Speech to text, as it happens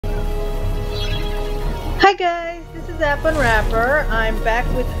Hi guys, this is App Unwrapper. I'm back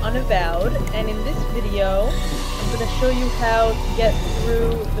with Unavowed, and in this video, I'm going to show you how to get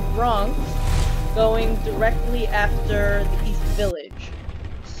through the Bronx, going directly after the East Village.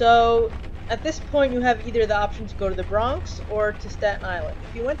 So, at this point, you have either the option to go to the Bronx or to Staten Island.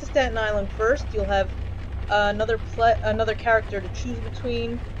 If you went to Staten Island first, you'll have another character to choose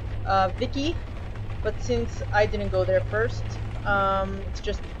between, Vicky, but since I didn't go there first, it's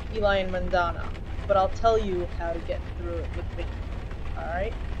just Eli and Mandana. But I'll tell you how to get through it with Vicky.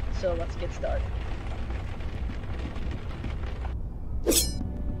 Alright, so let's get started.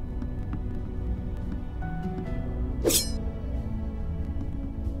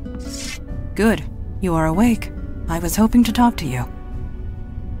 Good. You are awake. I was hoping to talk to you.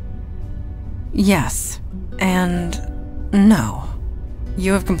 Yes. And no.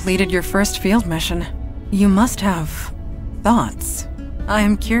 You have completed your first field mission. You must have thoughts. I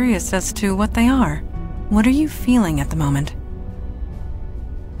am curious as to what they are. What are you feeling at the moment?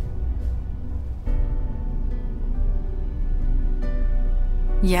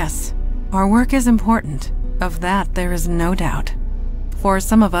 Yes, our work is important. Of that, there is no doubt. For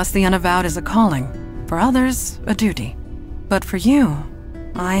some of us, the Unavowed is a calling. For others, a duty. But for you,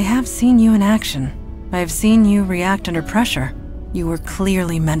 I have seen you in action. I have seen you react under pressure. You were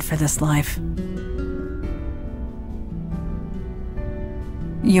clearly meant for this life.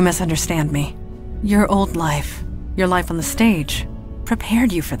 You misunderstand me. Your old life, your life on the stage,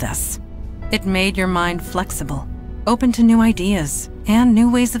 prepared you for this. It made your mind flexible, open to new ideas, and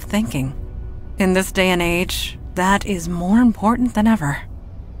new ways of thinking. In this day and age, that is more important than ever.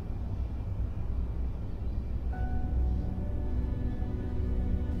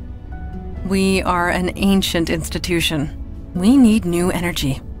 We are an ancient institution. We need new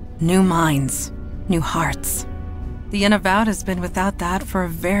energy, new minds, new hearts. The Unavowed has been without that for a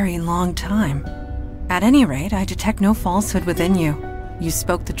very long time. At any rate, I detect no falsehood within you. You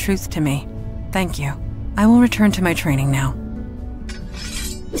spoke the truth to me. Thank you. I will return to my training now.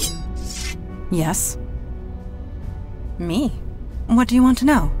 Yes? Me? What do you want to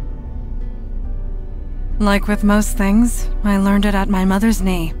know? Like with most things, I learned it at my mother's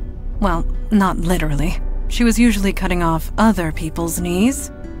knee. Well, not literally. She was usually cutting off other people's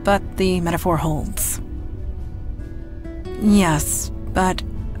knees, but the metaphor holds. Yes, but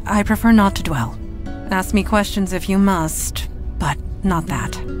I prefer not to dwell. Ask me questions if you must, but not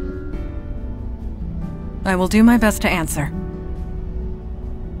that. I will do my best to answer.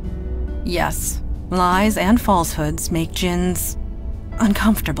 Yes, lies and falsehoods make djinns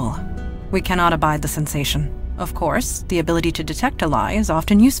uncomfortable. We cannot abide the sensation. Of course, the ability to detect a lie is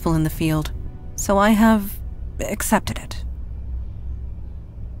often useful in the field, so I have accepted it.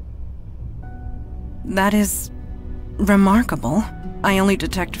 That is remarkable. I only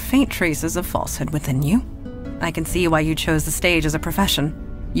detect faint traces of falsehood within you. I can see why you chose the stage as a profession.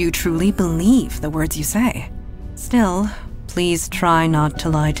 You truly believe the words you say. Still, please try not to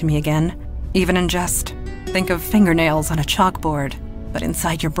lie to me again, even in jest. Think of fingernails on a chalkboard, but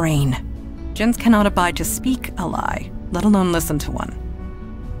inside your brain. Djinns cannot abide to speak a lie, let alone listen to one.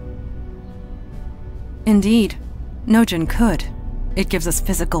 Indeed, no djinn could. It gives us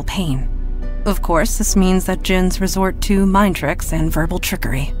physical pain. Of course, this means that djinns resort to mind tricks and verbal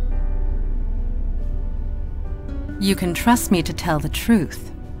trickery. You can trust me to tell the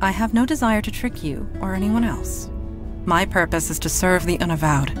truth. I have no desire to trick you or anyone else. My purpose is to serve the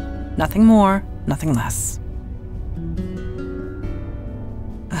Unavowed. Nothing more, nothing less.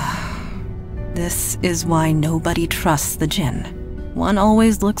 This is why nobody trusts the djinn. One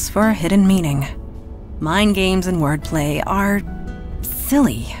always looks for a hidden meaning. Mind games and wordplay are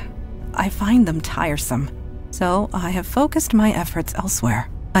silly. I find them tiresome, so I have focused my efforts elsewhere.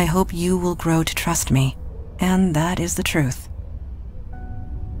 I hope you will grow to trust me, and that is the truth.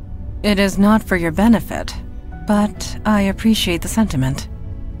 It is not for your benefit, but I appreciate the sentiment.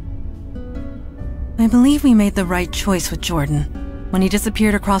 I believe we made the right choice with Jordan. When he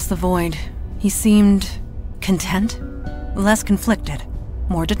disappeared across the void, he seemed content, less conflicted,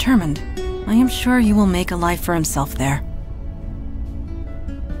 more determined. I am sure you will make a life for himself there.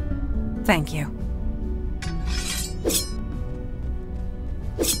 Thank you.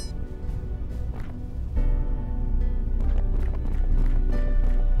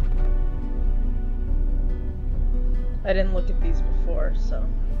 I didn't look at these before, so...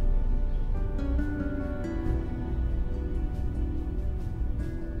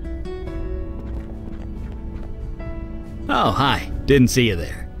 Oh, hi. Didn't see you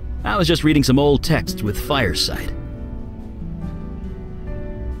there. I was just reading some old texts with Fireside.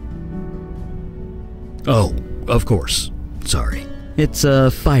 Oh, of course. Sorry. It's a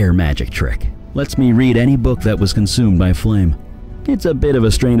fire magic trick. Lets me read any book that was consumed by flame. It's a bit of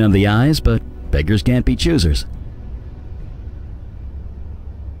a strain on the eyes, but beggars can't be choosers.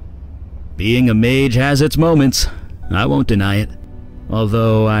 Being a mage has its moments. I won't deny it.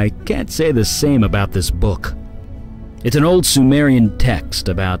 Although I can't say the same about this book. It's an old Sumerian text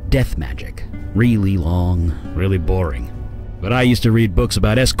about death magic. Really long, really boring. But I used to read books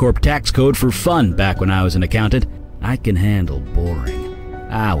about S-Corp tax code for fun back when I was an accountant. I can handle boring.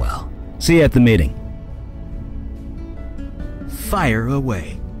 Ah well. See you at the meeting. Fire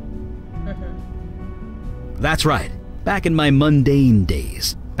away. That's right. Back in my mundane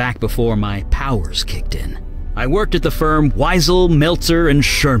days. Back before my powers kicked in. I worked at the firm Weisel, Meltzer, and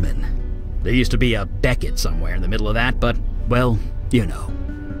Sherman. There used to be a Beckett somewhere in the middle of that, but, well, you know.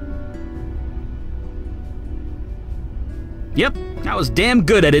 Yep, I was damn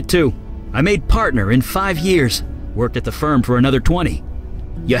good at it too. I made partner in 5 years. Worked at the firm for another 20.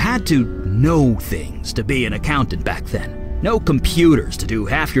 You had to know things to be an accountant back then. No computers to do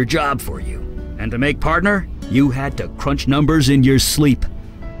half your job for you. And to make partner, you had to crunch numbers in your sleep.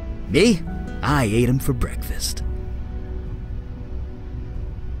 Me? I ate them for breakfast.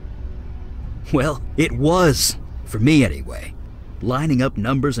 Well, it was. For me anyway. Lining up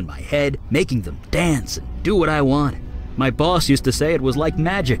numbers in my head, making them dance and do what I wanted. My boss used to say it was like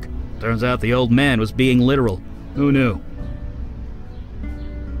magic. Turns out the old man was being literal. Who knew?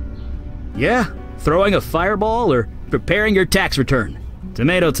 Yeah, throwing a fireball or preparing your tax return.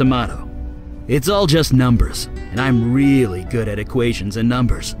 Tomato, tomato. It's all just numbers, and I'm really good at equations and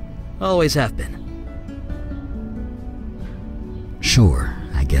numbers. Always have been. Sure,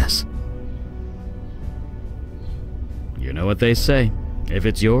 I guess. You know what they say. If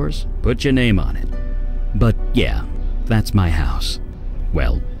it's yours, put your name on it. But yeah, that's my house.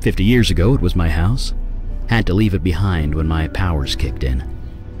 Well, 50 years ago it was my house. Had to leave it behind when my powers kicked in.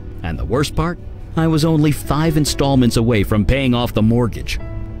 And the worst part? I was only 5 installments away from paying off the mortgage.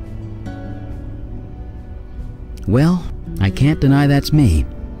 Well, I can't deny that's me.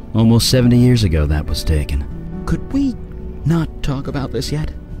 Almost 70 years ago that was taken. Could we not talk about this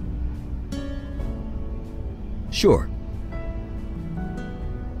yet? Sure.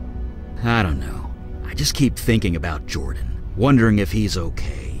 I don't know. I just keep thinking about Jordan, wondering if he's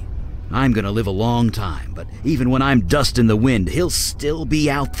okay. I'm gonna live a long time, but even when I'm dust in the wind, he'll still be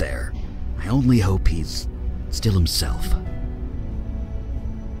out there. I only hope he's still himself.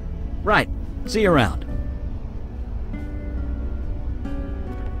 Right. See you around.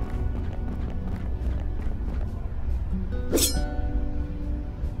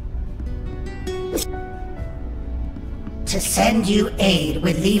 To send you aid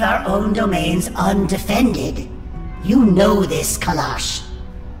would leave our own domains undefended. You know this, Kalash.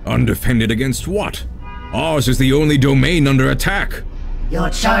 Undefended against what? Ours is the only domain under attack. Your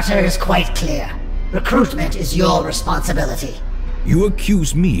charter is quite clear. Recruitment is your responsibility. You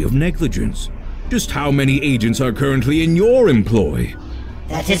accuse me of negligence. Just how many agents are currently in your employ?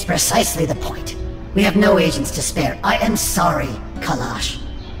 That is precisely the point. We have no agents to spare. I am sorry, Kalash.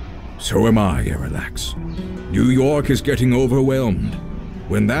 So am I, Erelax. New York is getting overwhelmed.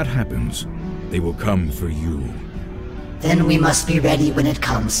 When that happens, they will come for you. Then we must be ready when it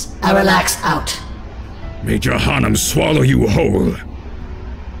comes. Erelax out. May Jahannam swallow you whole.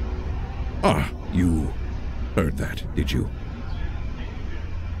 Ah, you heard that, did you?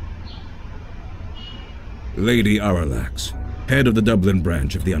 Lady Erelax, head of the Dublin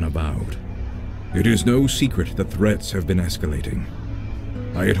branch of the Unavowed. It is no secret that threats have been escalating.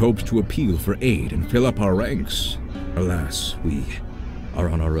 I had hoped to appeal for aid and fill up our ranks. Alas, we are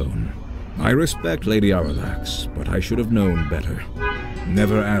on our own. I respect Lady Erelax, but I should have known better.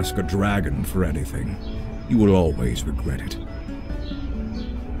 Never ask a dragon for anything. You will always regret it.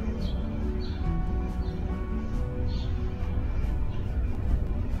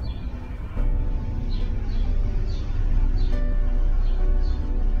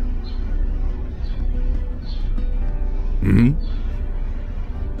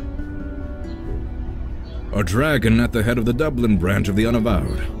 A dragon at the head of the Dublin branch of the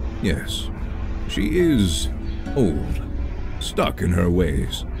Unavowed. Yes. She is old. Stuck in her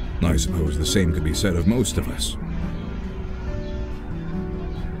ways. I suppose the same could be said of most of us.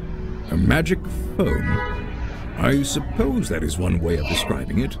 A magic phone? I suppose that is one way of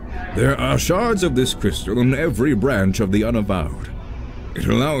describing it. There are shards of this crystal in every branch of the Unavowed. It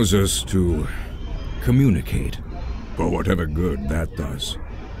allows us to communicate, for whatever good that does.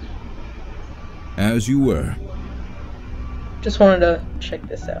 As you were. Just wanted to check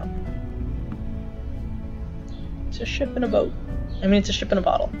this out. It's a ship in a boat. I mean, it's a ship in a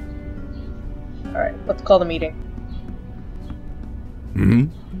bottle. Alright, let's call the meeting.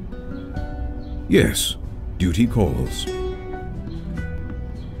 Yes, duty calls.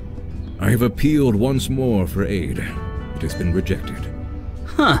 I have appealed once more for aid. It has been rejected.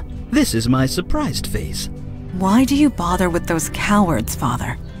 Huh, this is my surprised face. Why do you bother with those cowards,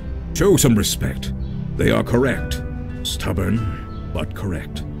 Father? Show some respect. They are correct. Stubborn, but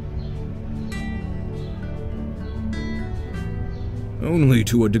correct. Only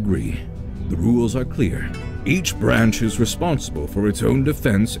to a degree. The rules are clear. Each branch is responsible for its own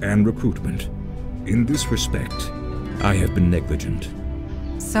defense and recruitment. In this respect, I have been negligent.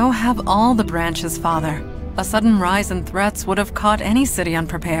 So have all the branches, Father. A sudden rise in threats would have caught any city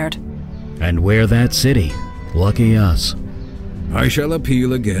unprepared. And we're that city. Lucky us. I shall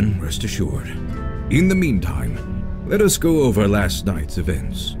appeal again, rest assured. In the meantime, let us go over last night's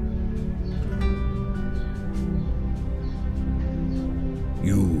events.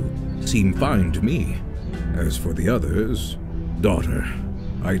 You seem fine to me. As for the others, daughter,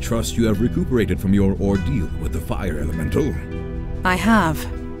 I trust you have recuperated from your ordeal with the fire elemental. I have.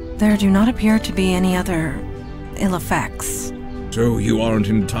 There do not appear to be any other ill effects. So you aren't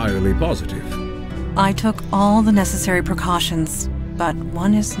entirely positive? I took all the necessary precautions, but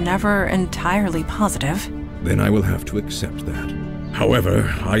one is never entirely positive. Then I will have to accept that. However,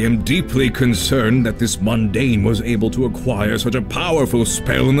 I am deeply concerned that this mundane was able to acquire such a powerful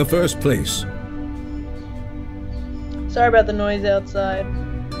spell in the first place. Sorry about the noise outside.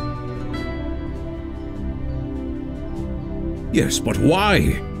 Yes, but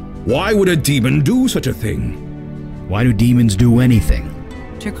why? Why would a demon do such a thing? Why do demons do anything?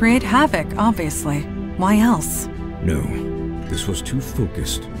 To create havoc, obviously. Why else? No, this was too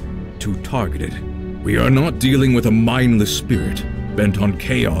focused, too targeted. We are not dealing with a mindless spirit bent on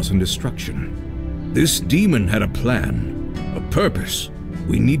chaos and destruction. This demon had a plan, a purpose.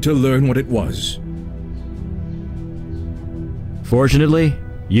 We need to learn what it was. Fortunately,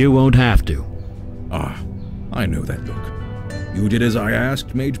 you won't have to. Ah, I know that look. You did as I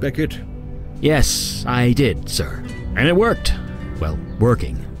asked, Mage Beckett? Yes, I did, sir. And it worked. Well,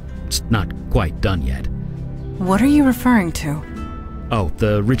 working. It's not quite done yet. What are you referring to? Oh,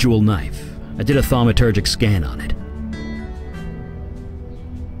 the ritual knife. I did a thaumaturgic scan on it.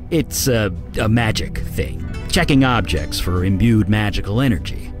 It's a magic thing, checking objects for imbued magical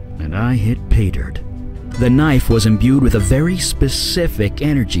energy, and I hit pay dirt. The knife was imbued with a very specific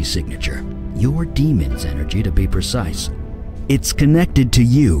energy signature, your demon's energy to be precise. It's connected to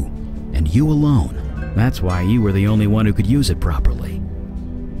you, and you alone. That's why you were the only one who could use it properly.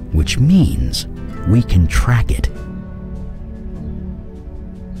 Which means we can track it.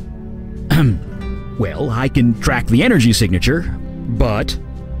 Well, I can track the energy signature, but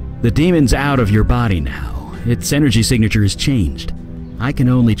the demon's out of your body now. Its energy signature is changed. I can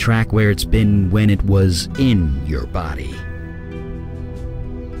only track where it's been when it was in your body.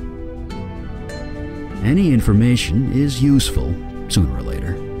 Any information is useful, sooner or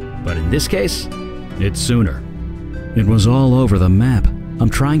later. But in this case, it's sooner. It was all over the map. I'm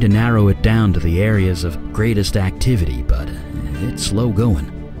trying to narrow it down to the areas of greatest activity, but it's slow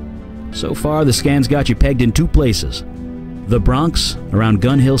going. So far, the scan's got you pegged in two places. The Bronx, around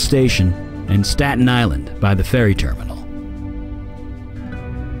Gun Hill Station, and Staten Island, by the ferry terminal.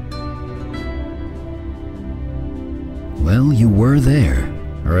 Well, you were there,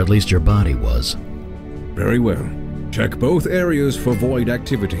 or at least your body was. Very well. Check both areas for void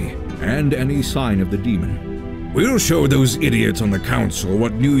activity, and any sign of the demon. We'll show those idiots on the council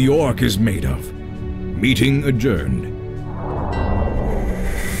what New York is made of. Meeting adjourned.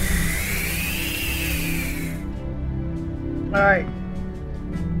 Alright.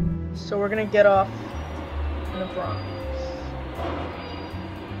 So we're gonna get off in the Bronx.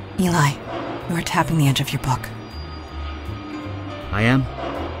 Eli, you are tapping the edge of your book. I am?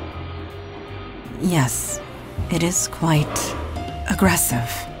 Yes, it is quite aggressive.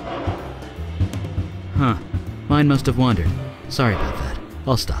 Huh. Mine must have wandered. Sorry about that.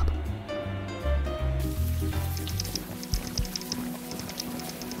 I'll stop.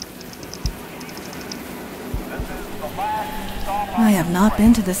 I have not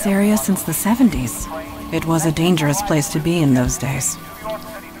been to this area since the 70s. It was a dangerous place to be in those days.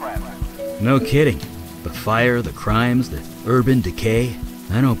 No kidding. The fire, the crimes, the urban decay.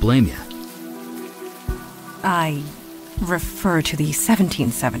 I don't blame you. I refer to the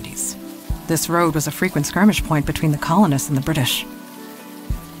 1770s. This road was a frequent skirmish point between the colonists and the British.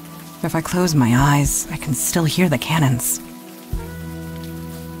 If I close my eyes, I can still hear the cannons.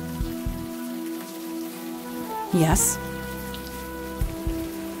 Yes?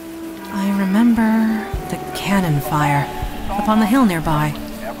 I remember the cannon fire upon the hill nearby,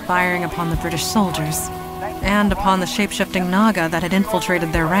 firing upon the British soldiers, and upon the shape-shifting Naga that had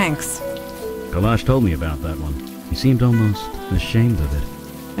infiltrated their ranks. Kalash told me about that one. He seemed almost ashamed of it.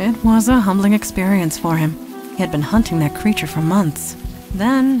 It was a humbling experience for him. He had been hunting that creature for months.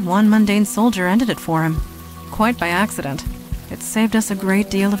 Then, one mundane soldier ended it for him. Quite by accident. It saved us a great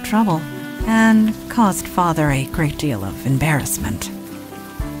deal of trouble, and caused Father a great deal of embarrassment.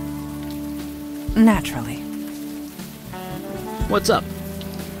 Naturally. What's up?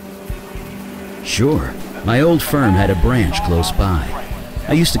 Sure. My old firm had a branch close by.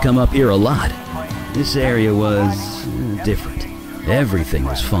 I used to come up here a lot. This area was different. Everything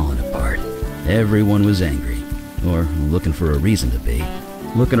was falling apart. Everyone was angry, or looking for a reason to be.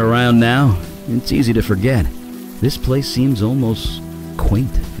 Looking around now, it's easy to forget. This place seems almost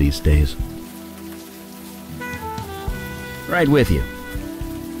quaint these days. Right with you.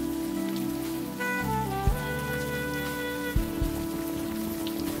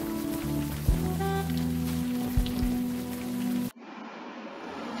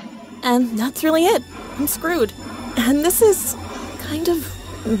 And that's really it. I'm screwed. And this is kind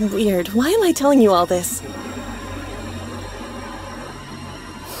of weird. Why am I telling you all this?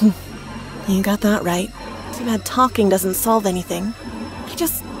 You got that right. Too bad talking doesn't solve anything. I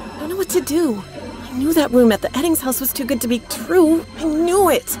just don't know what to do. I knew that room at the Eddings house was too good to be true. I knew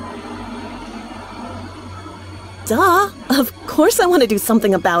it. Duh. Of course I want to do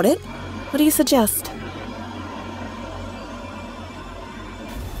something about it. What do you suggest?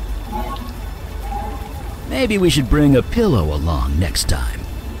 Maybe we should bring a pillow along next time.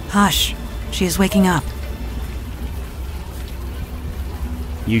 Hush. She is waking up.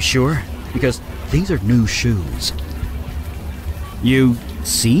 You sure? Because these are new shoes. You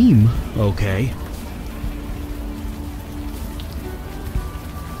seem okay.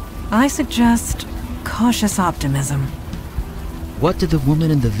 I suggest cautious optimism. What did the woman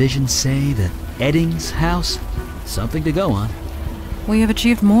in the vision say? The Eddings house? Something to go on. We have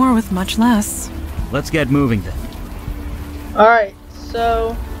achieved more with much less. Let's get moving then. Alright,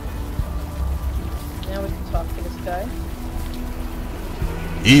 so now we can talk to this guy.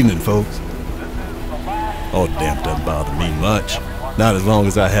 Evening, folks. Oh, damn, doesn't bother me much. Not as long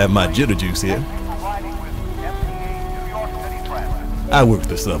as I have my jitter juice here. I work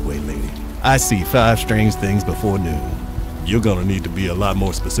the subway, lady. I see 5 strange things before noon. You're gonna need to be a lot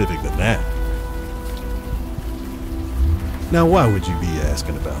more specific than that. Now, why would you be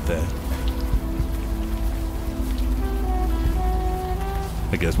asking about that?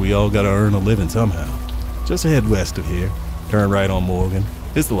 I guess we all gotta earn a living somehow. Just head west of here. Turn right on Morgan.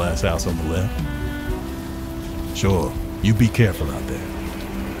 It's the last house on the left. Sure, you be careful out there.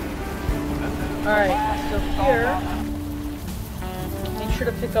 Alright, so here, make sure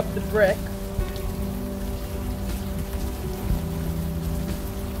to pick up the brick.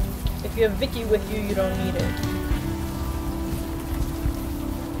 If you have Vicky with you, you don't need it.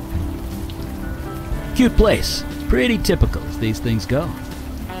 Cute place. Pretty typical as these things go.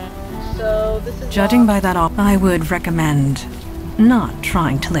 So this is Judging by that I would recommend not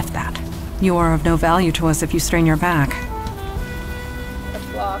trying to lift that. You are of no value to us if you strain your back.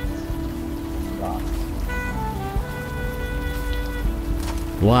 That's locked. Locked.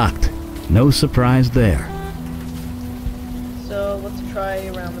 Locked. No surprise there. So let's try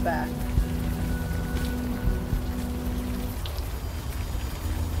around the back.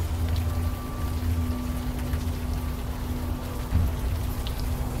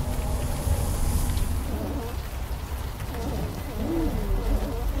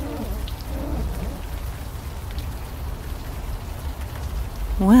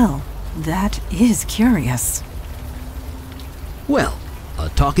 Well, that is curious. Well, a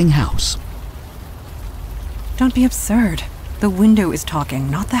talking house. Don't be absurd. The window is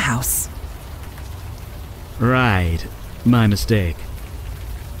talking, not the house. Right. My mistake.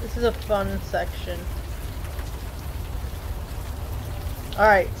 This is a fun section.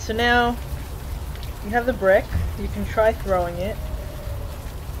 Alright, so now you have the brick. You can try throwing it.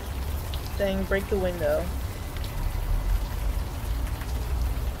 Saying break the window.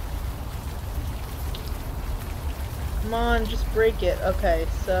 Come on, just break it. Okay,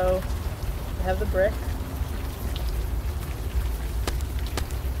 so I have the brick.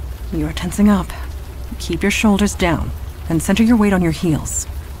 You are tensing up. Keep your shoulders down, and center your weight on your heels.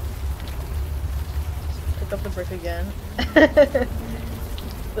 Pick up the brick again. The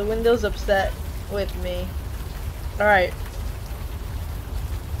window's upset with me. Alright.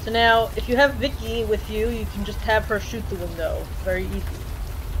 So now, if you have Vicky with you, you can just have her shoot the window. Very easy.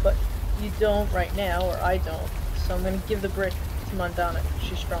 But you don't right now, or I don't. So I'm gonna give the brick to Mondana.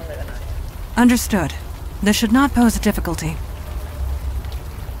 She's stronger than I am. Understood. This should not pose a difficulty.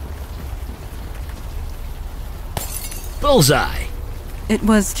 Bullseye! It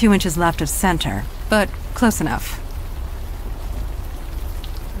was 2 inches left of center, but close enough.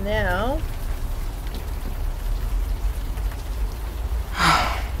 Now...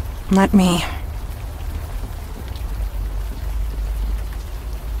 Let me...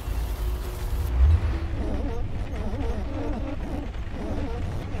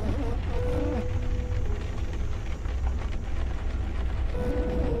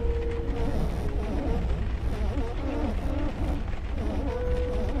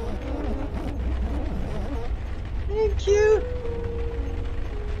 Cute.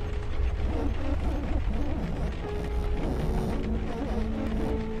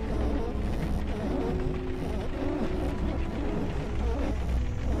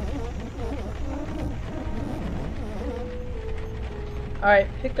 All right,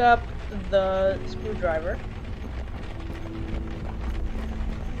 pick up the screwdriver.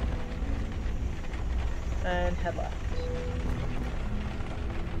 And head left.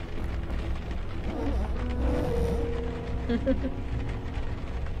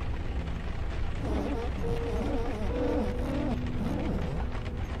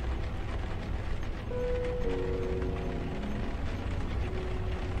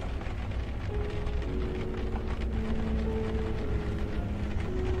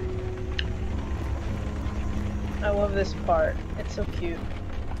 I love this part. It's so cute.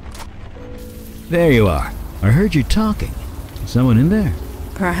 There you are. I heard you talking. Someone in there?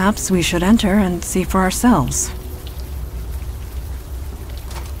 Perhaps we should enter and see for ourselves.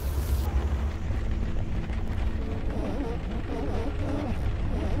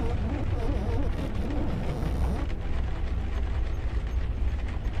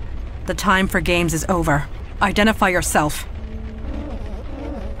 The time for games is over. Identify yourself.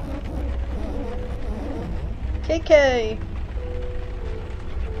 KK!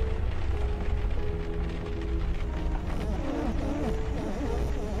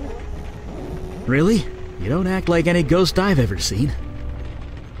 Really? You don't act like any ghost I've ever seen.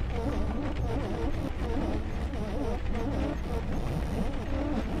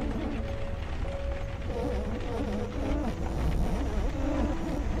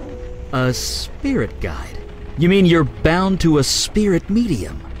 A spirit guide? You mean you're bound to a spirit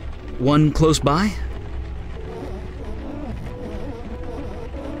medium? One close by?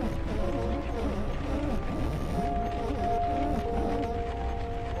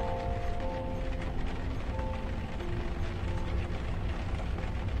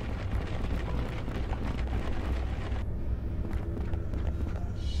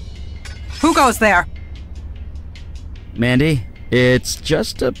 Who goes there? Mandy, it's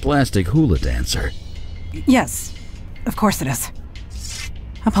just a plastic hula dancer. Yes, of course it is.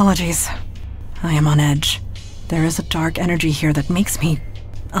 Apologies. I am on edge. There is a dark energy here that makes me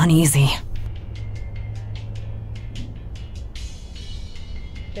uneasy.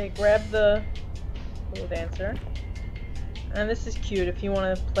 Okay, grab the hula dancer. And this is cute if you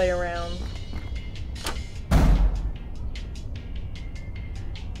want to play around.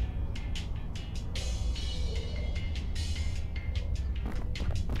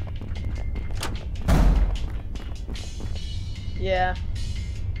 Yeah.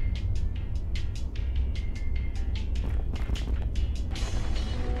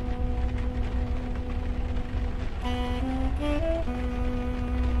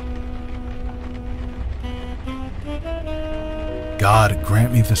 God,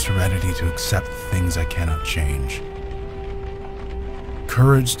 grant me the serenity to accept the things I cannot change.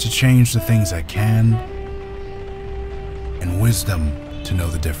 Courage to change the things I can, and wisdom to know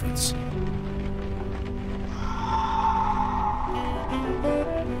the difference.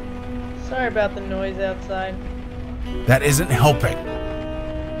 Sorry about the noise outside. That isn't helping.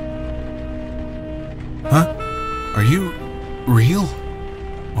 Huh? Are you real?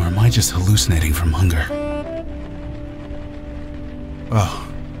 Or am I just hallucinating from hunger?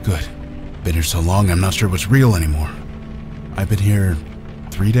 Oh, good. Been here so long, I'm not sure what's real anymore. I've been here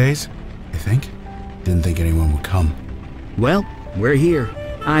 3 days, I think. Didn't think anyone would come. Well, we're here.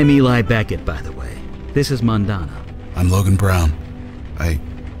 I'm Eli Beckett, by the way. This is Mondana. I'm Logan Brown. I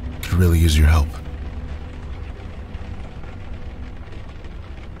could really use your help.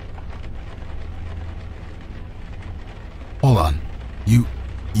 Hold on. You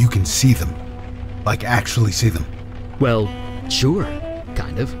can see them. Like, actually see them. Well, sure.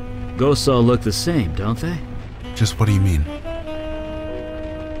 Kind of. Ghosts all look the same, don't they? Just what do you mean?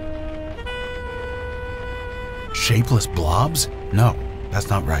 Shapeless blobs? No, that's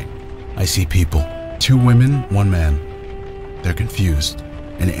not right. I see people. 2 women, 1 man. They're confused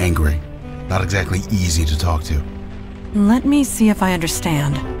and angry. Not exactly easy to talk to. Let me see if I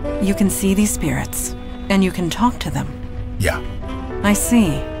understand. You can see these spirits, and you can talk to them. Yeah. I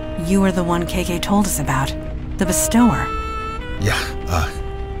see. You are the one KK told us about. The bestower. Yeah,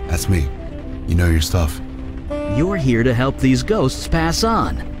 that's me. You know your stuff. You're here to help these ghosts pass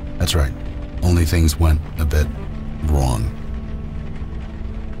on. That's right. Only things went a bit wrong.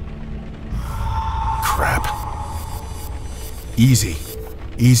 Crap. Easy.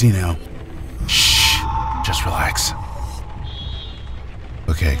 Easy now. Shh. Just relax.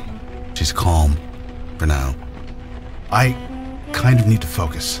 Okay. She's calm. For now. I kind of need to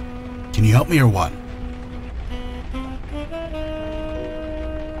focus. Can you help me or what?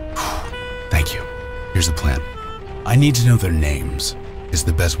 Thank you. Here's the plan. I need to know their names. Is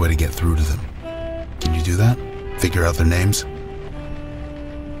the best way to get through to them. Can you do that? Figure out their names?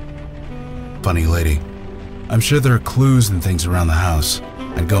 Funny lady. I'm sure there are clues and things around the house.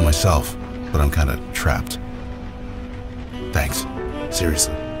 I'd go myself, but I'm kinda trapped. Thanks.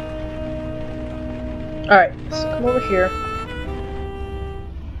 Seriously. Alright, so come over here.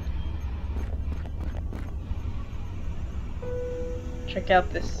 Check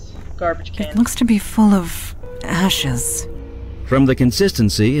out this garbage can. It looks to be full of ashes. From the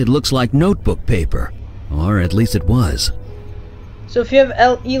consistency, it looks like notebook paper. Or at least it was. So if you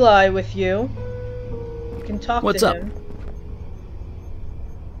have Eli with you, you can talk What's to up? him.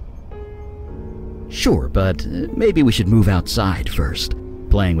 Sure, but maybe we should move outside first.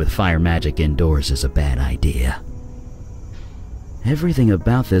 Playing with fire magic indoors is a bad idea. Everything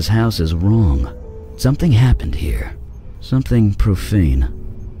about this house is wrong. Something happened here. Something profane.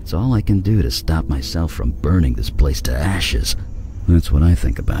 It's all I can do to stop myself from burning this place to ashes. That's what I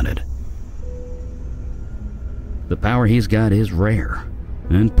think about it. The power he's got is rare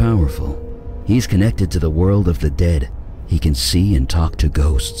and powerful. He's connected to the world of the dead. He can see and talk to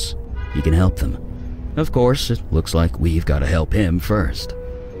ghosts. He can help them. Of course, it looks like we've got to help him first.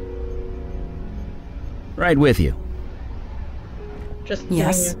 Right with you. Just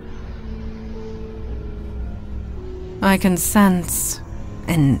Yes. I can sense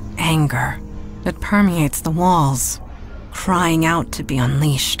an anger that permeates the walls, crying out to be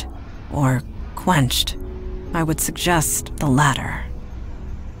unleashed or quenched. I would suggest the latter.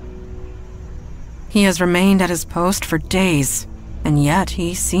 He has remained at his post for days, and yet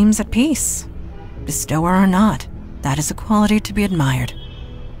he seems at peace. Bestower or not, that is a quality to be admired.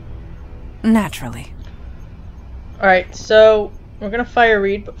 Naturally. Alright, so we're gonna fire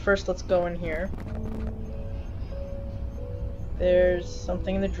read, but first let's go in here. There's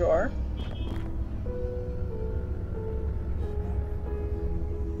something in the drawer.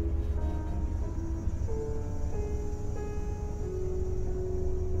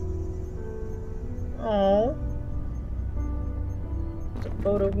 Oh, there's a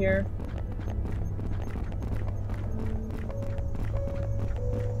photo here.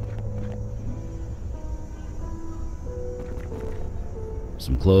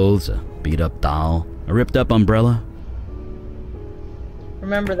 Some clothes, a beat-up doll, a ripped-up umbrella.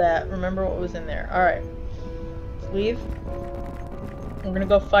 Remember that. Remember what was in there. Alright. Let's leave. We're gonna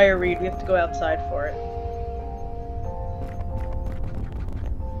go fire read. We have to go outside for it.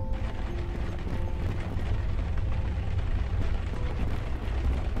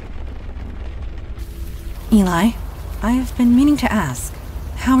 Eli, I have been meaning to ask,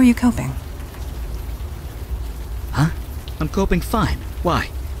 how are you coping? Huh? I'm coping fine. Why?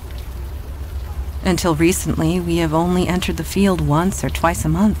 Until recently, we have only entered the field once or twice a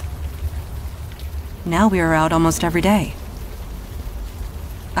month. Now we are out almost every day.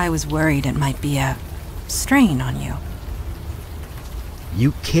 I was worried it might be a strain on you.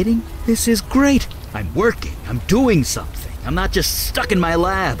 You kidding? This is great. I'm working. I'm doing something. I'm not just stuck in my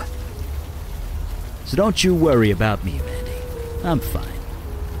lab. So don't you worry about me, Mandy. I'm fine.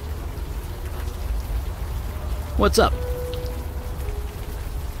 What's up?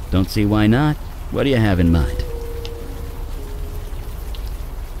 Don't see why not. What do you have in mind?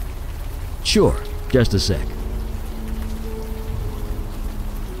 Sure, just a sec.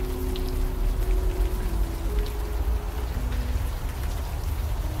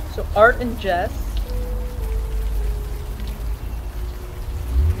 So Art and Jess.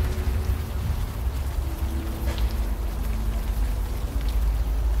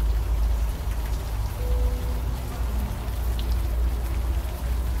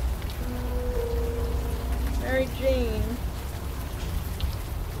 Mary Jane.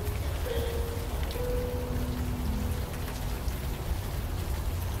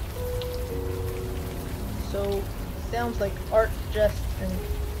 So sounds like Art, Jess, and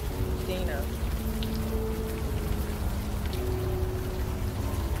Dana.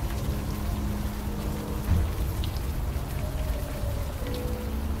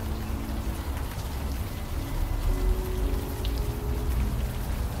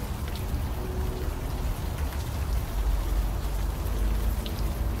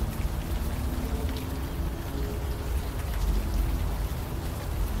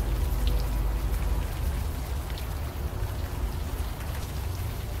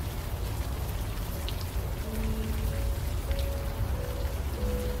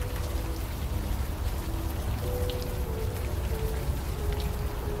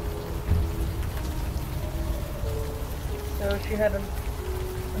 she had a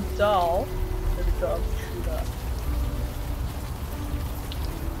doll that the dog chewed up.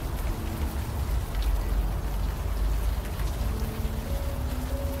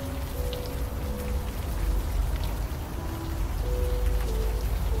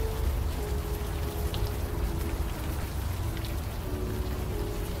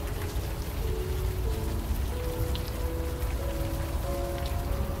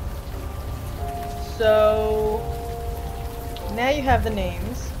 So now you have the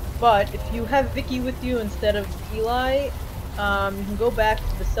names, but if you have Vicky with you instead of Eli, you can go back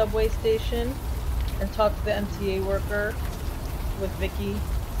to the subway station and talk to the MTA worker with Vicky,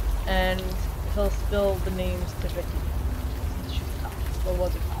 and he'll spill the names to Vicky since she's a cop, or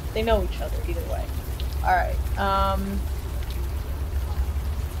was a cop. They know each other either way. Alright,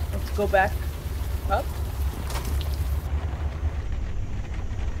 let's go back up.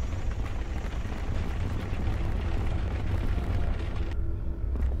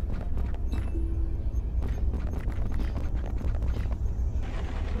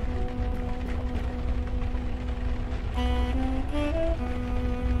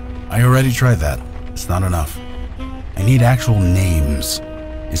 I already tried that. It's not enough. I need actual names.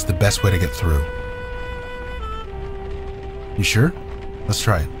 It's the best way to get through. You sure? Let's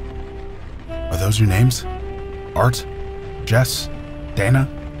try it. Are those your names? Art? Jess? Dana?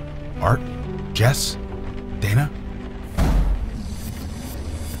 Art? Jess? Dana?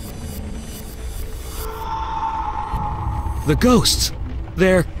 The ghosts!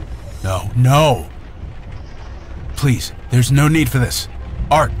 They're... No. Please, there's no need for this.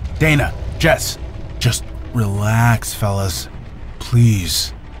 Art, Dana, Jess, just relax, fellas.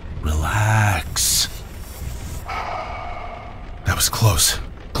 Please, relax. That was close.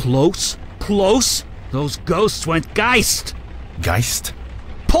 Close? Close? Those ghosts went geist! Geist?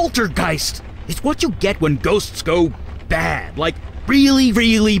 Poltergeist! It's what you get when ghosts go bad, like really,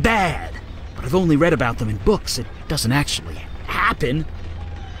 really bad. But I've only read about them in books. It doesn't actually happen.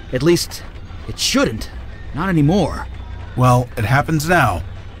 At least, it shouldn't. Not anymore. Well, it happens now.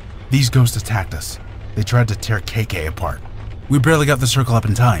 These ghosts attacked us. They tried to tear KK apart. We barely got the circle up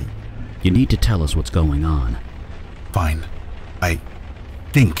in time. You need to tell us what's going on. Fine. I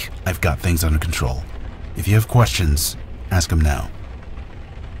think I've got things under control. If you have questions, ask them now.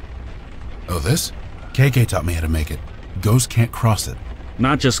 Oh, this? KK taught me how to make it. Ghosts can't cross it.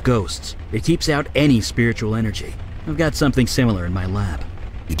 Not just ghosts. It keeps out any spiritual energy. I've got something similar in my lab.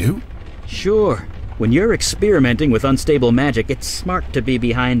 You do? Sure. When you're experimenting with unstable magic, it's smart to be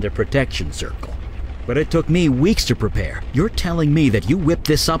behind a protection circle. But it took me weeks to prepare. You're telling me that you whipped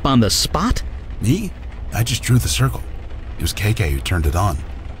this up on the spot? Me? I just drew the circle. It was KK who turned it on.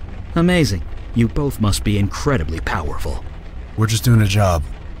 Amazing. You both must be incredibly powerful. We're just doing a job,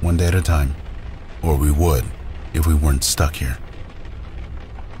 one day at a time. Or we would, if we weren't stuck here.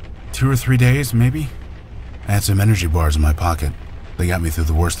 2 or 3 days, maybe? I had some energy bars in my pocket. They got me through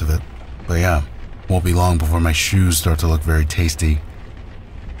the worst of it. But yeah, won't be long before my shoes start to look very tasty.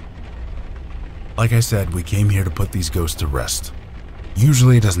 Like I said, we came here to put these ghosts to rest.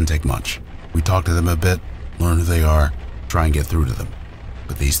 Usually it doesn't take much. We talk to them a bit, learn who they are, try and get through to them.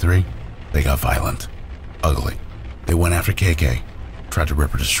 But these three, they got violent. Ugly. They went after KK, tried to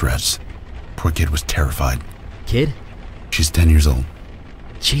rip her to shreds. Poor kid was terrified. Kid? She's 10 years old.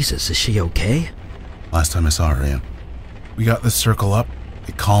 Jesus, is she okay? Last time I saw her, yeah. We got this circle up.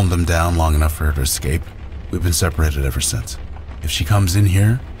 It calmed them down long enough for her to escape. We've been separated ever since. If she comes in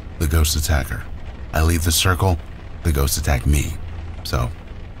here, the ghosts attack her. I leave the circle, the ghosts attack me. So,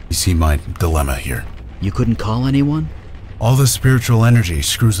 you see my dilemma here. You couldn't call anyone? All the spiritual energy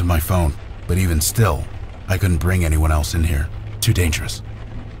screws with my phone, but even still, I couldn't bring anyone else in here. Too dangerous.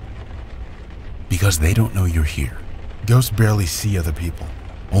 Because they don't know you're here. Ghosts barely see other people.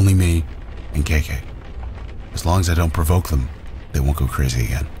 Only me and KK. As long as I don't provoke them, they won't go crazy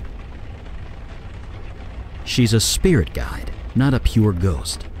again. She's a spirit guide, not a pure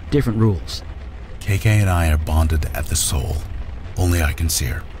ghost. Different rules. KK and I are bonded at the soul. Only I can see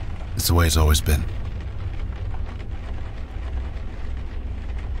her. It's the way it's always been.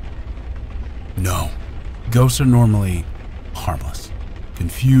 No. Ghosts are normally harmless.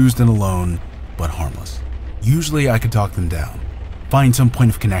 Confused and alone, but harmless. Usually I could talk them down. Find some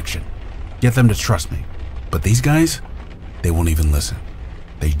point of connection. Get them to trust me. But these guys, they won't even listen.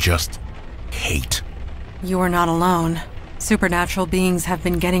 They just hate. You are not alone. Supernatural beings have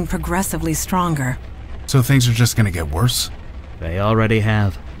been getting progressively stronger. So things are just gonna get worse? They already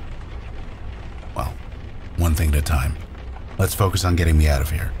have. Well, one thing at a time. Let's focus on getting me out of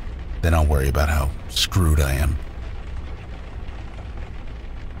here. Then I'll worry about how screwed I am.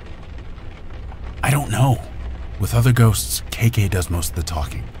 I don't know. With other ghosts, KK does most of the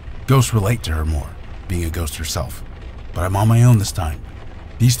talking. Ghosts relate to her more, being a ghost herself. But I'm on my own this time.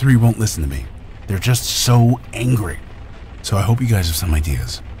 These three won't listen to me. They're just so angry. So I hope you guys have some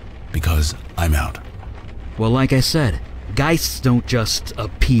ideas, because I'm out. Well, like I said, geists don't just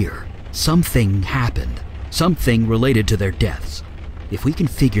appear. Something happened. Something related to their deaths. If we can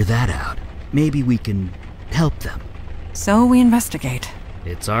figure that out, maybe we can help them. So we investigate.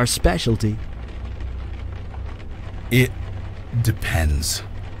 It's our specialty. It depends.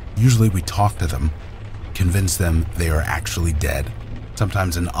 Usually we talk to them, convince them they are actually dead.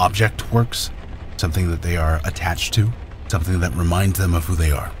 Sometimes an object works, something that they are attached to, something that reminds them of who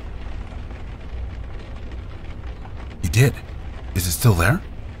they are. You did? Is it still there?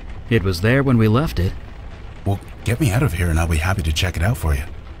 It was there when we left it. Well, get me out of here and I'll be happy to check it out for you.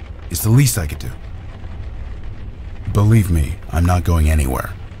 It's the least I could do. Believe me, I'm not going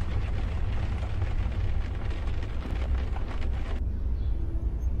anywhere.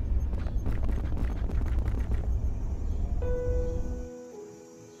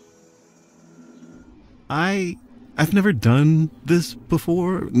 I've never done this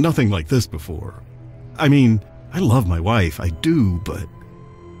before. Nothing like this before. I mean, I love my wife, I do, but...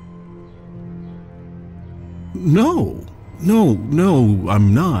 No,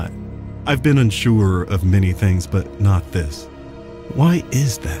 I'm not. I've been unsure of many things, but not this. Why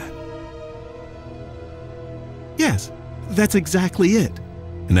is that? Yes, that's exactly it.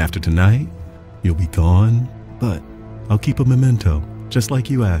 And after tonight, you'll be gone, but I'll keep a memento, just like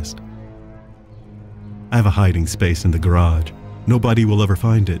you asked. I have a hiding space in the garage. Nobody will ever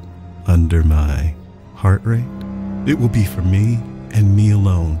find it. Under my heart rate. It will be for me and me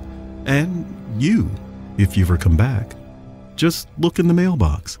alone. And you, if you ever come back. Just look in the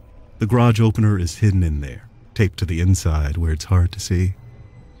mailbox. The garage opener is hidden in there, taped to the inside where it's hard to see.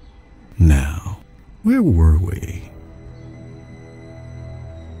 Now, where were we?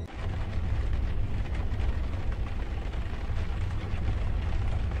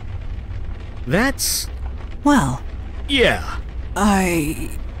 That's... Well, yeah.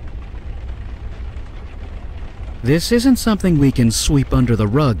 This isn't something we can sweep under the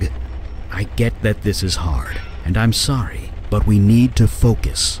rug. I get that this is hard, and I'm sorry, but we need to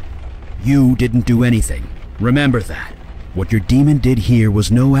focus. You didn't do anything. Remember that. What your demon did here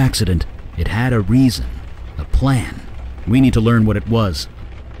was no accident. It had a reason, a plan. We need to learn what it was.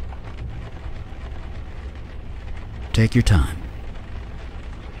 Take your time.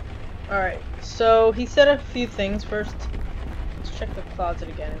 Alright, so he said a few things first. Let's check the closet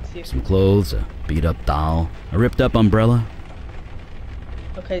again and see if... Some clothes, a beat-up doll, a ripped-up umbrella.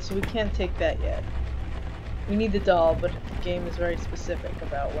 Okay, so we can't take that yet. We need the doll, but the game is very specific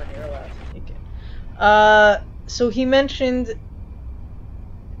about when you're allowed to take it. So he mentioned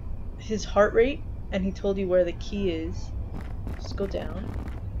his heart rate, and he told you where the key is. Just go down.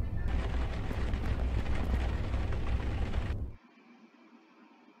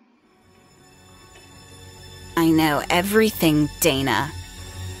 I know everything, Dana.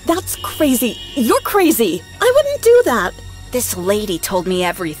 That's crazy. You're crazy. I wouldn't do that. This lady told me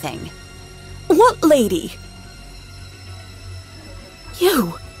everything. What lady?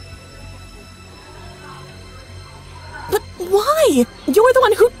 You. But why? You're the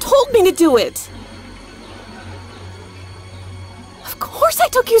one who told me to do it. Of course I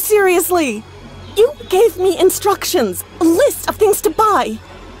took you seriously. You gave me instructions, a list of things to buy.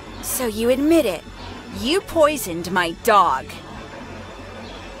 So you admit it. You poisoned my dog.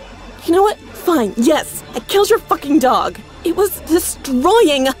 You know what? Fine, yes. I killed your fucking dog. It was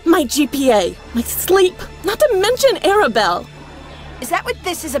destroying my GPA, my sleep, not to mention Arabelle. Is that what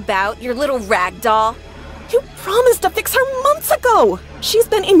this is about, your little rag doll? You promised to fix her months ago. She's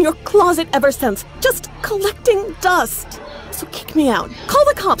been in your closet ever since, just collecting dust. So kick me out. Call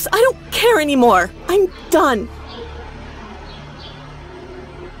the cops. I don't care anymore. I'm done.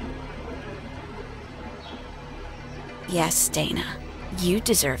 Yes, Dana. You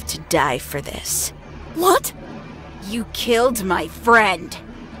deserve to die for this. What? You killed my friend.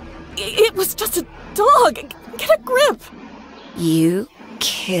 It was just a dog. Get a grip. You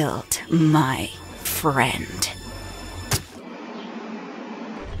killed my friend.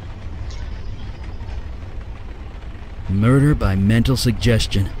 Murder by mental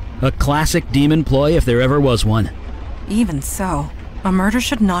suggestion. A classic demon ploy if there ever was one. even so, a murder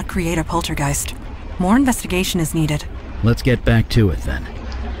should not create a poltergeist. More investigation is needed. Let's get back to it then.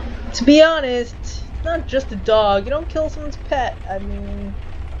 To be honest, it's not just a dog. You don't kill someone's pet. I mean,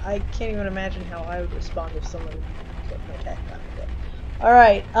 I can't even imagine how I would respond if someone killed my cat.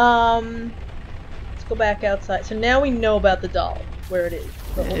 Alright, let's go back outside. So now we know about the doll, where it is.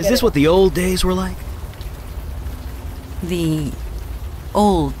 Is this what the old days were like? The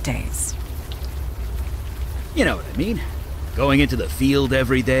old days. You know what I mean. Going into the field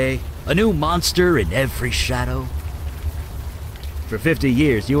every day, a new monster in every shadow. For 50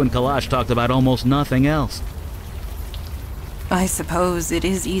 years, you and Kalash talked about almost nothing else. I suppose it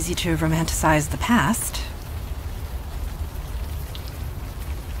is easy to romanticize the past.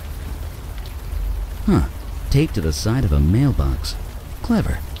 Huh. Taped to the side of a mailbox.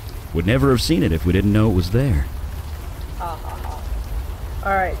 Clever. Would never have seen it if we didn't know it was there.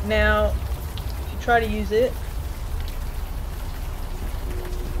 Alright, now, if you try to use it...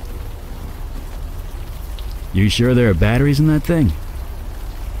 You sure there are batteries in that thing?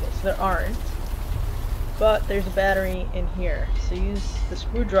 Yes, there aren't. But there's a battery in here. So use the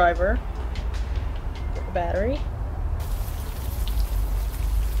screwdriver with the battery.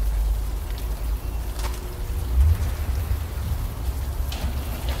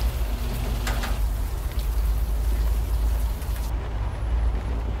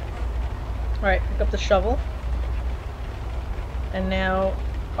 Alright, pick up the shovel. And now,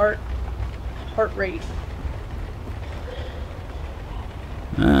 heart rate.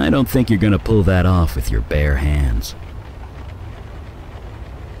 I don't think you're gonna pull that off with your bare hands.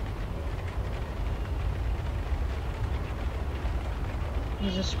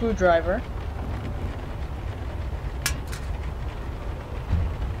 Use a screwdriver.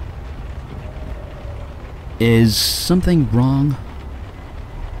 Is something wrong?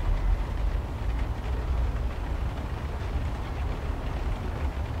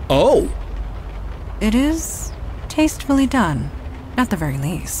 Oh! It is tastefully done, at the very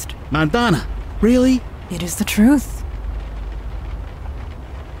least. Montana, really? It is the truth.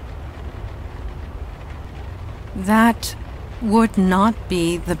 That would not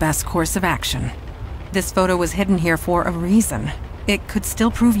be the best course of action. This photo was hidden here for a reason. It could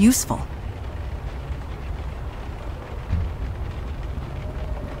still prove useful.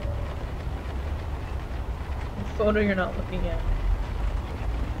 The photo you're not looking at.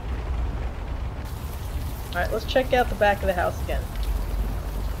 Alright, let's check out the back of the house again.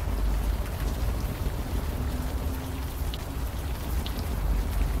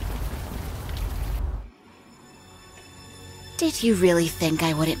 Did you really think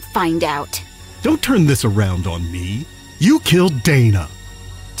I wouldn't find out? Don't turn this around on me. You killed Dana.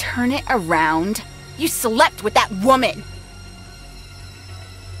 Turn it around? You slept with that woman!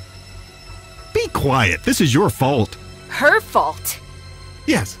 Be quiet. This is your fault. Her fault?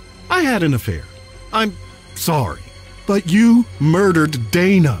 Yes, I had an affair. I'm sorry. But you murdered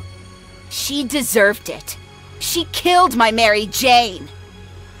Dana. She deserved it. She killed my Mary Jane.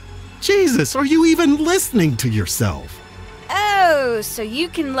 Jesus, are you even listening to yourself? Oh, so you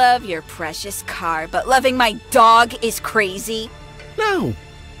can love your precious car, but loving my dog is crazy? No.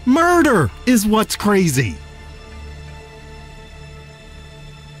 Murder is what's crazy.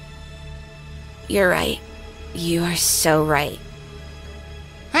 You're right. You are so right.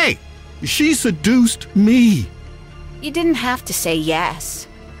 Hey, she seduced me. You didn't have to say yes.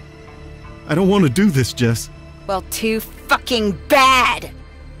 I don't want to do this, Jess. Well, too fucking bad!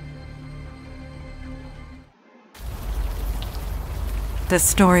 The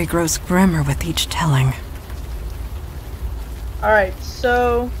story grows grimmer with each telling. Alright,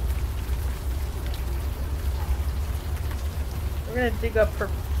 so... we're gonna dig up her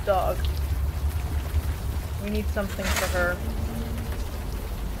dog. We need something for her.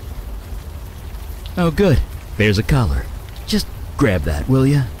 Oh, good. There's a collar. Just grab that, will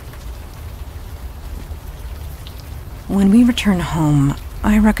ya? When we return home,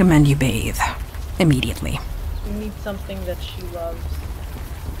 I recommend you bathe. Immediately. We need something that she loves.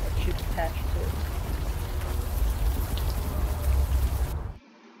 That she's attached to.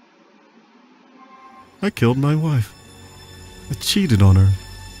 I killed my wife. I cheated on her,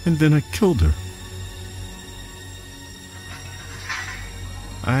 and then I killed her.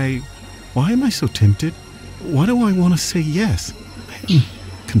 Why am I so tempted? Why do I want to say yes? I'm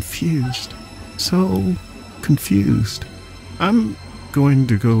confused. So confused. I'm going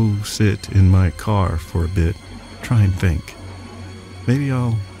to go sit in my car for a bit, try and think. Maybe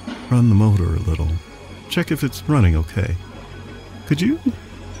I'll run the motor a little, check if it's running okay. Could you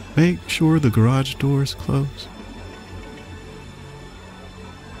make sure the garage door's closed?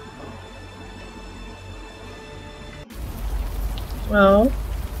 Well,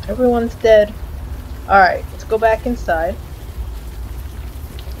 everyone's dead. Alright, let's go back inside.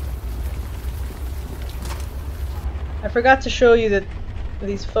 I forgot to show you that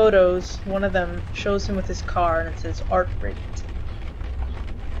these photos, one of them shows him with his car and it says art rate.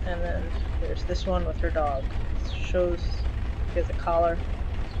 And then there's this one with her dog. It shows he has a collar.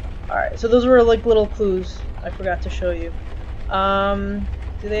 Alright, so those were like little clues I forgot to show you.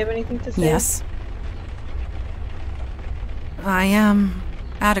 Do they have anything to say? Yes. I am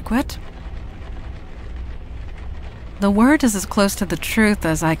adequate. The word is as close to the truth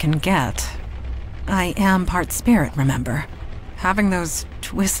as I can get. I am part spirit, remember? Having those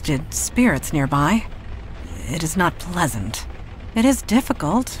twisted spirits nearby, it is not pleasant. It is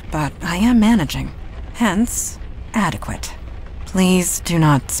difficult, but I am managing. Hence, adequate. Please do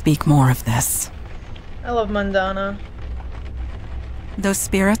not speak more of this. I love Mandana. Those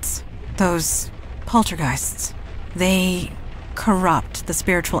spirits, those poltergeists, they corrupt the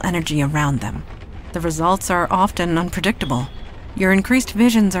spiritual energy around them. The results are often unpredictable. Your increased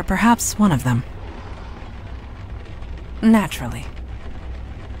visions are perhaps one of them. Naturally.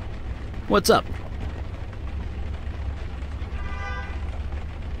 What's up?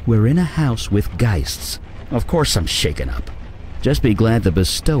 We're in a house with geists. Of course I'm shaken up. Just be glad the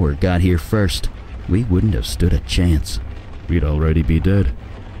bestower got here first. We wouldn't have stood a chance. We'd already be dead.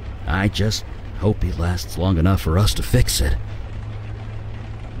 I just hope he lasts long enough for us to fix it.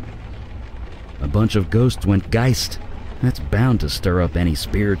 A bunch of ghosts went geist. That's bound to stir up any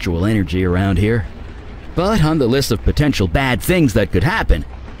spiritual energy around here. But on the list of potential bad things that could happen,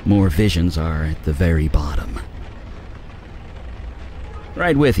 more visions are at the very bottom.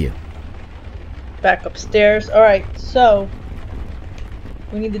 Right with you. Back upstairs. Alright, so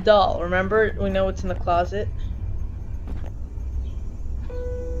we need the doll, remember? We know it's in the closet.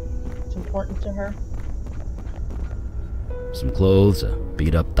 It's important to her. Some clothes, a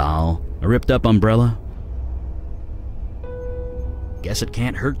beat-up doll, a ripped-up umbrella. Guess it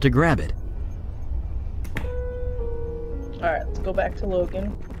can't hurt to grab it. Alright, let's go back to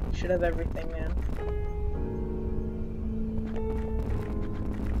Logan. We should have everything, man.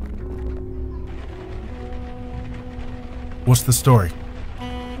 What's the story?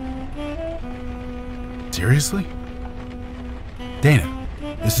 Seriously? Dana,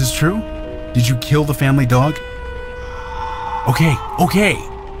 is this true? Did you kill the family dog? Okay.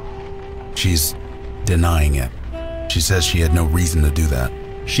 She's denying it. She says she had no reason to do that.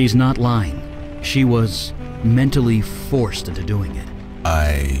 She's not lying. She was mentally forced into doing it.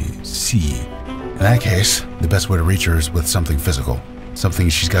 I see. In that case, the best way to reach her is with something physical. Something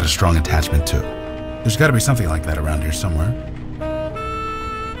she's got a strong attachment to. There's got to be something like that around here somewhere.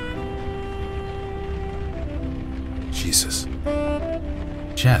 Jesus.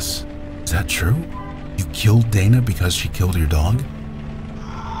 Jess, is that true? You killed Dana because she killed your dog?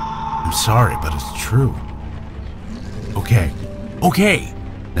 I'm sorry, but it's true. Okay.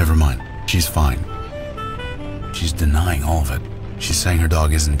 Never mind. She's fine. She's denying all of it. She's saying her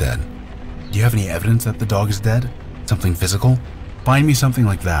dog isn't dead. Do you have any evidence that the dog is dead? Something physical? Find me something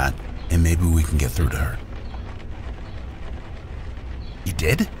like that, and maybe we can get through to her. You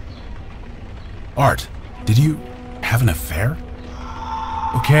did? Art, did you have an affair?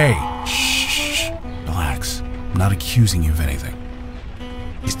 Okay, shh, relax. I'm not accusing you of anything.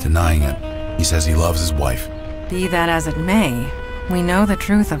 He's denying it. He says he loves his wife. Be that as it may, we know the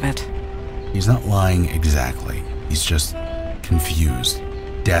truth of it. He's not lying exactly. He's just confused.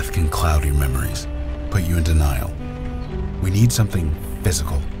 Death can cloud your memories, put you in denial. We need something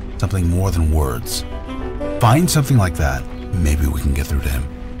physical, something more than words. Find something like that, maybe we can get through to him.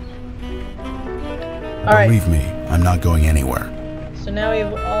 Believe me, I'm not going anywhere. So now we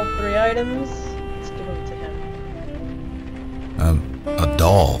have all 3 items. Let's give them to him. A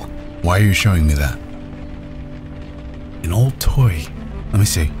doll. Why are you showing me that? An old toy. Let me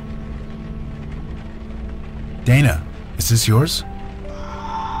see. Dana, is this yours?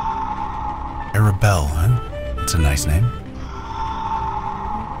 Arabelle, huh? That's a nice name.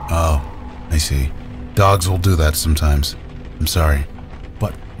 Oh, I see. Dogs will do that sometimes. I'm sorry.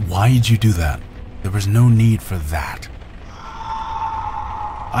 But why did you do that? There was no need for that.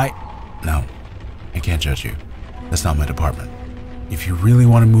 No, I can't judge you. That's not my department. If you really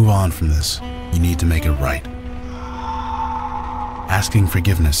want to move on from this, you need to make it right. Asking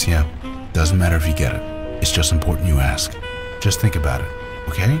forgiveness, yeah. Doesn't matter if you get it. It's just important you ask. Just think about it,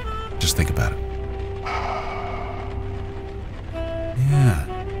 okay? Just think about it. Yeah,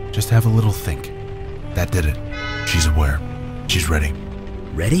 just have a little think. That did it. She's aware. She's ready.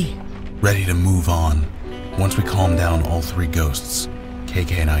 Ready? Ready to move on. Once we calm down all 3 ghosts,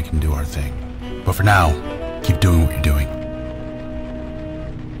 KK and I can do our thing. But for now, keep doing what you're doing.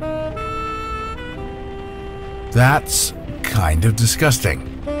 That's kind of disgusting.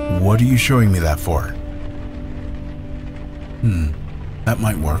 What are you showing me that for? That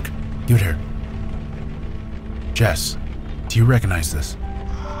might work. Give it here. Jess, do you recognize this?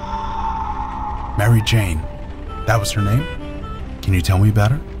 Mary Jane. That was her name? Can you tell me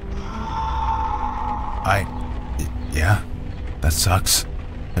about her? Yeah, that sucks.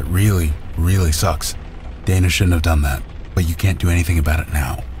 That really, really sucks. Dana shouldn't have done that, but you can't do anything about it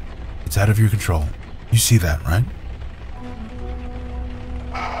now. It's out of your control. You see that, right?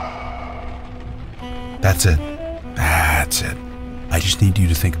 That's it. That's it. I just need you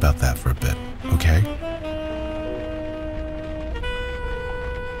to think about that for a bit, okay?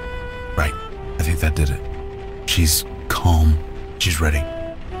 Right. I think that did it. She's calm. She's ready.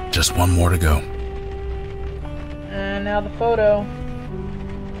 Just one more to go. And now the photo.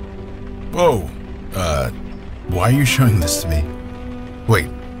 Whoa. Why are you showing this to me? Wait,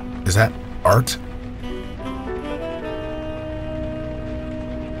 is that art?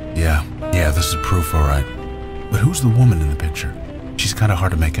 Yeah, this is proof, alright. But who's the woman in the picture? She's kind of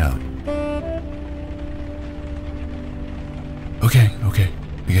hard to make out. Okay.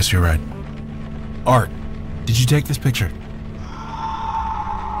 I guess you're right. Art, did you take this picture?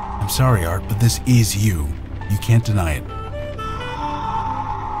 I'm sorry, Art, but this is you. You can't deny it.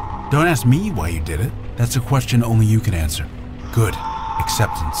 Don't ask me why you did it. That's a question only you can answer. Good.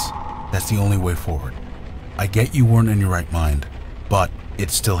 Acceptance. That's the only way forward. I get you weren't in your right mind, but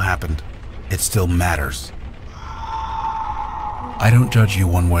it still happened. It still matters. I don't judge you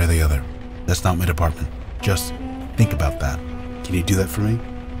one way or the other. That's not my department. Just think about that. Can you do that for me?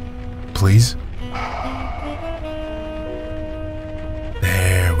 Please?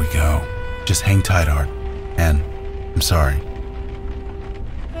 There we go. Just hang tight, Art. And I'm sorry.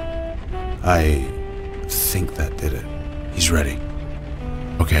 I think that did it. He's ready.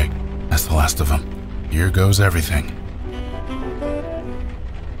 Okay, that's the last of them. Here goes everything.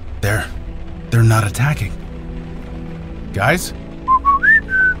 They're not attacking. Guys?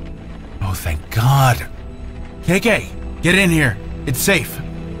 Oh, thank God. KK, get in here. It's safe.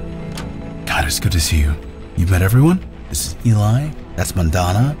 God, it's good to see you. You've met everyone? This is Eli, that's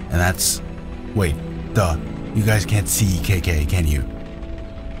Mandana, and that's... Wait, duh. You guys can't see KK, can you?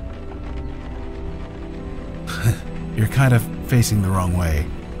 You're kind of facing the wrong way.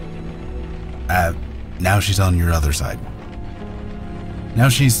 Now she's on your other side. Now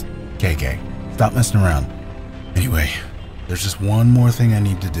she's KK. Stop messing around. Anyway, there's just one more thing I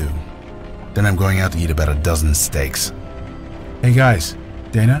need to do. Then I'm going out to eat about a dozen steaks. Hey guys,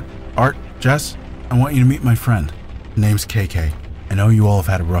 Dana, Art, Jess, I want you to meet my friend. Her name's KK. I know you all have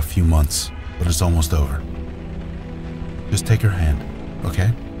had a rough few months, but it's almost over. Just take her hand, okay?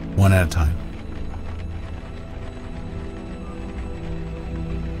 One at a time.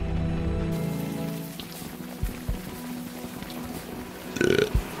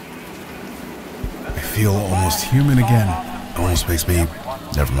 I feel almost human again. Almost makes me...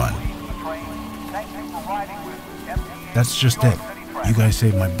 Never mind. That's just it. You guys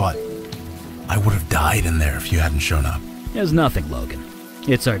saved my butt. I would have died in there if you hadn't shown up. There's nothing, Logan.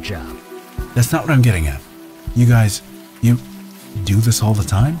 It's our job. That's not what I'm getting at. You guys, you do this all the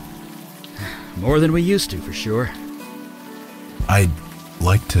time? More than we used to, for sure. I'd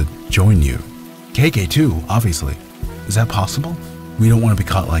like to join you. KK too, obviously. Is that possible? We don't want to be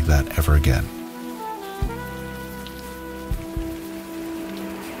caught like that ever again.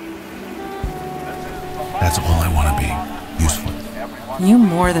 That's all I want to be. Useful. You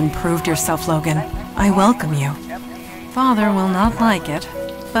more than proved yourself, Logan. I welcome you. Father will not like it,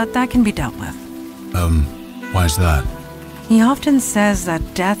 but that can be dealt with. Why's that? He often says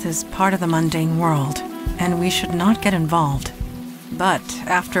that death is part of the mundane world, and we should not get involved. But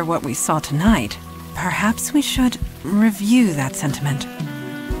after what we saw tonight, perhaps we should review that sentiment.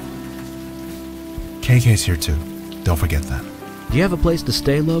 KK's here too. Don't forget that. Do you have a place to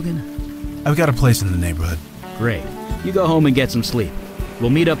stay, Logan? I've got a place in the neighborhood. Great. You go home and get some sleep.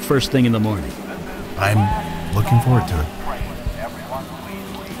 We'll meet up first thing in the morning. I'm looking forward to it.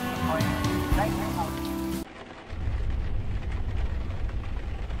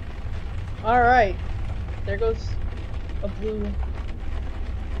 Alright. There goes a blue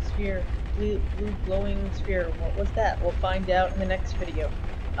sphere. Blue glowing sphere. What was that? We'll find out in the next video.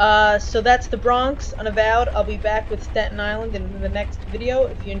 So that's the Bronx, Unavowed. I'll be back with Staten Island in the next video.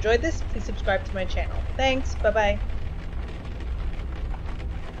 If you enjoyed this, please subscribe to my channel. Thanks. Bye-bye.